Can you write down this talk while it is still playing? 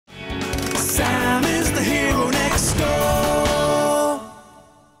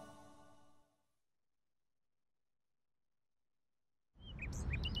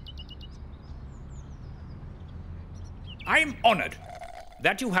I'm honoured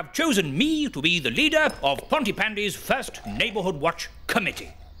that you have chosen me to be the leader of Pontypandy's first Neighbourhood Watch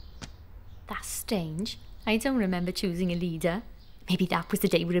Committee. That's strange. I don't remember choosing a leader. Maybe that was the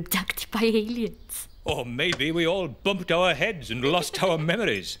day we were abducted by aliens. Or maybe we all bumped our heads and lost our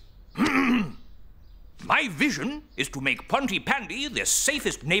memories. My vision is to make Pontypandy the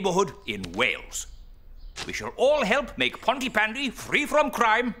safest neighbourhood in Wales. We shall all help make Pontypandy free from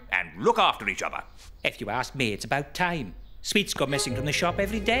crime and look after each other. If you ask me, it's about time. Sweets go missing from the shop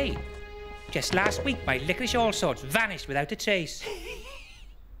every day. Just last week, my licorice all sorts vanished without a trace.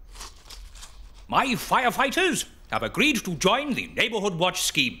 My firefighters have agreed to join the Neighbourhood Watch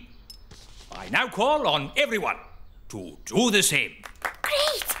scheme. I now call on everyone to do the same.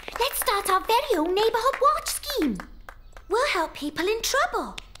 Great! Let's start our very own Neighbourhood Watch scheme. We'll help people in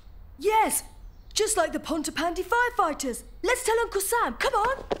trouble. Yes, just like the Pontypandy firefighters. Let's tell Uncle Sam. Come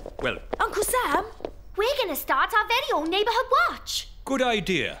on. Well, Uncle Sam. We're going to start our very own Neighbourhood Watch. good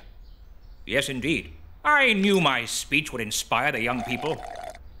idea. Yes, indeed. I knew my speech would inspire the young people.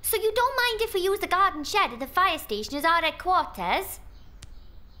 So you don't mind if we use the garden shed at the fire station as our headquarters?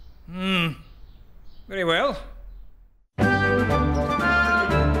 Very well.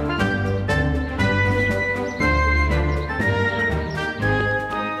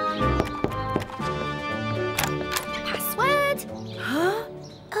 Password? Huh?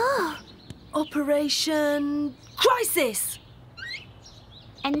 Oh. Operation Crisis.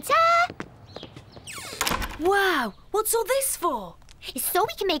 Enter. Wow, what's all this for? It's so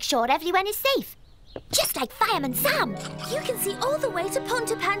we can make sure everyone is safe. Just like Fireman Sam. You can see all the way to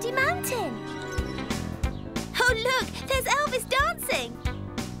Pontypandy Mountain. Oh, look, there's Elvis dancing.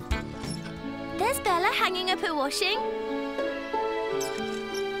 There's Bella hanging up her washing.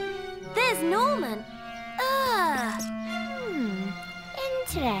 There's Norman.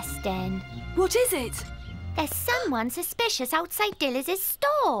 Interesting. What is it? There's someone suspicious outside Dilys'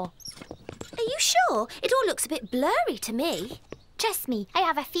 store. Are you sure? It all looks a bit blurry to me. Trust me, I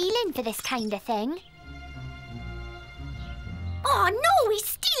have a feeling for this kind of thing. Oh, no, he's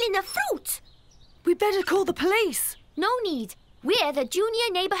stealing the fruit. We better call the police. No need. We're the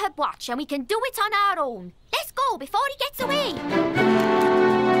Junior Neighbourhood Watch and we can do it on our own. Let's go before he gets away.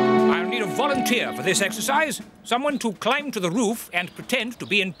 I'll need a volunteer for this exercise. Someone to climb to the roof and pretend to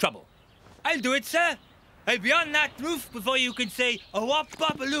be in trouble. I'll do it, sir. I'll be on that roof before you can say a wop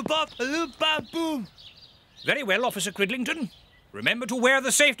bop a loop bop a loop bop boom. Very well, Officer Cridlington. Remember to wear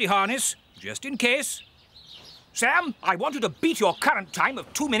the safety harness, just in case. Sam, I want you to beat your current time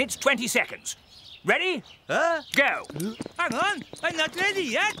of 2 minutes, 20 seconds. Ready? Huh? Go. Hang on, I'm not ready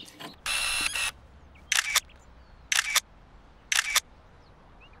yet.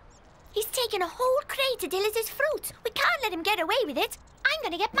 He's taken a whole crate of Dilys' fruit. We can't let him get away with it. I'm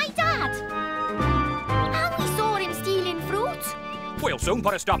going to get my dad. And we saw him stealing fruit. We'll soon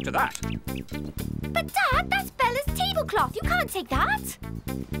put a stop to that. But, Dad, that's Bella's tablecloth. You can't take that.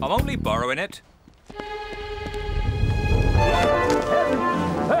 I'm only borrowing it.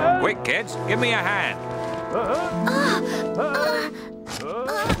 Quick, kids, give me a hand.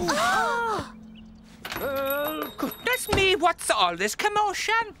 Goodness me, what's all this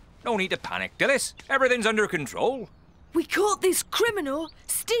commotion? No need to panic, Dilys. Everything's under control. We caught this criminal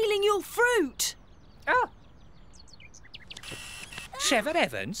stealing your fruit. Oh. Trevor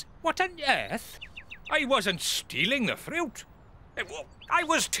Evans? What on earth? I wasn't stealing the fruit. I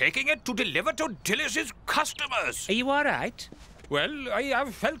was taking it to deliver to Dilys' customers. Are you all right? Well, I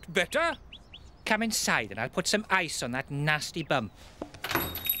have felt better. Come inside and I'll put some ice on that nasty bump.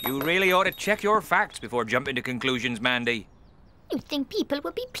 You really ought to check your facts before jumping to conclusions, Mandy. You'd think people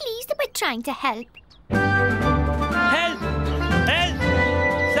would be pleased that we're trying to help. Help! Help!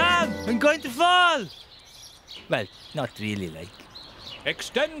 Sam, I'm going to fall. Well, not really, like.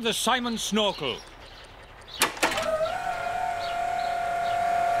 Extend the Simon snorkel.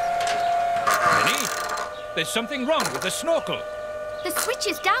 Penny, there's something wrong with the snorkel. The switch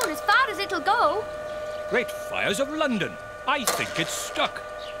is down as far as it'll go. Great Fires of London. I think it's stuck.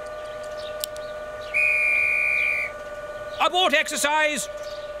 Abort exercise!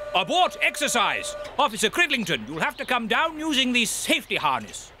 Abort exercise! Officer Cridlington, you'll have to come down using the safety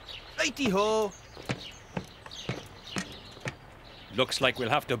harness. Righty-ho. Looks like we'll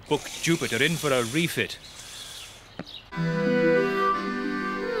have to book Jupiter in for a refit.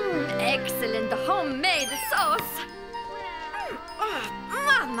 Excellent, the homemade sauce.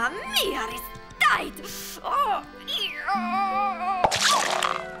 Mamma mia, it's tight. Oh.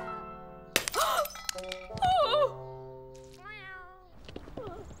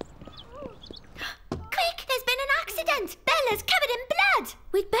 Quick, there's been an accident. Bella's covered in blood.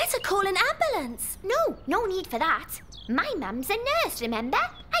 We'd better call an ambulance. No need for that. My mum's a nurse, remember?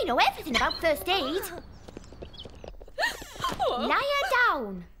 I know everything about first aid. Lie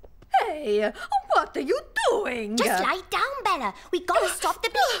down. Hey, what are you doing? Just lie down, Bella. We gotta stop the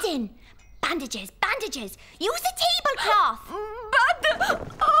bleeding. Bandages, bandages. Use the tablecloth.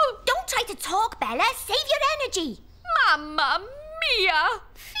 Don't try to talk, Bella. Save your energy. Mamma mia!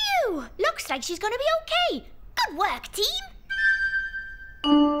 Phew, looks like she's gonna be okay. Good work, team.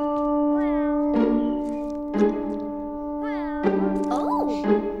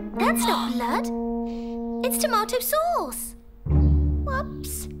 Oh, that's not blood. It's tomato sauce.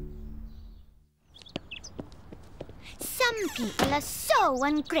 Whoops. Some people are so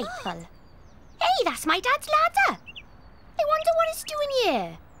ungrateful. Hey, that's my dad's ladder. I wonder what it's doing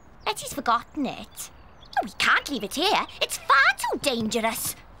here. Bet he's forgotten it. Oh, we can't leave it here. It's far too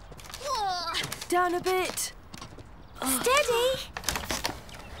dangerous. Down a bit. Steady.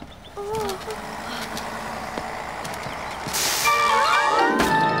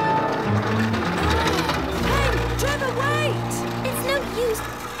 Hey, Trevor, wait! It's no use.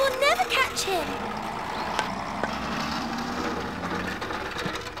 We'll never catch him.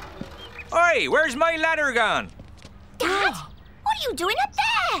 Oi, where's my ladder gone? Dad, what are you doing up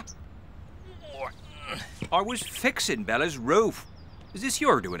there? I was fixing Bella's roof. Is this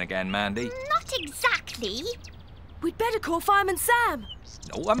your doing again, Mandy? Not exactly. We'd better call Fireman Sam.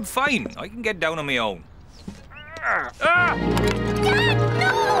 No, I'm fine. I can get down on my own. Dad,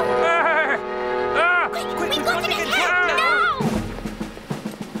 no! Quick, we've got to get help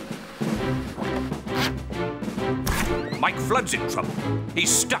now! Mike Flood's in trouble. He's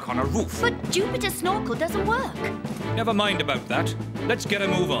stuck on a roof. But Jupiter's snorkel doesn't work. Never mind about that. Let's get a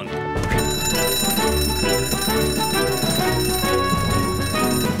move on.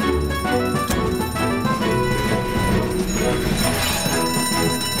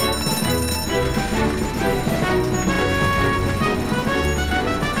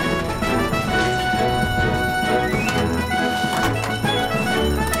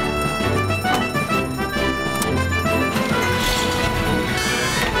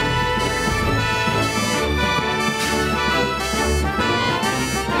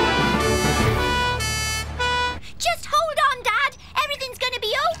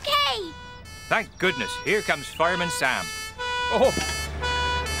 Thank goodness, here comes Fireman Sam. Oh!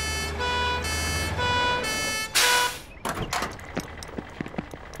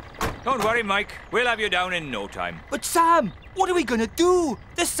 Don't worry, Mike. We'll have you down in no time. But Sam, what are we gonna do?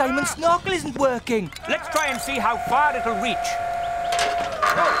 The Simon snorkel isn't working. Let's try and see how far it'll reach.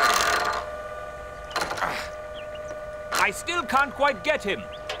 Oh. I still can't quite get him.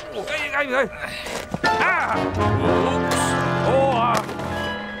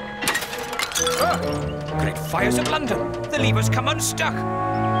 Great fires of London. The lever's come unstuck.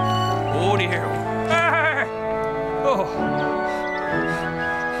 Oh dear.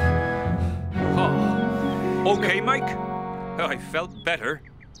 Okay, Mike. I felt better.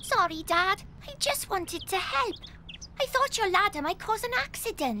 Sorry, Dad. I just wanted to help. I thought your ladder might cause an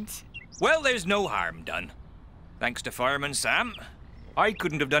accident. Well, there's no harm done. Thanks to Fireman Sam. I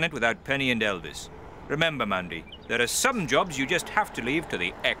couldn't have done it without Penny and Elvis. Remember, Mandy, there are some jobs you just have to leave to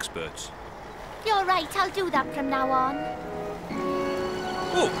the experts. You're right, I'll do that from now on.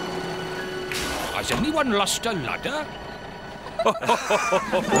 Oh! Has anyone lost a ladder?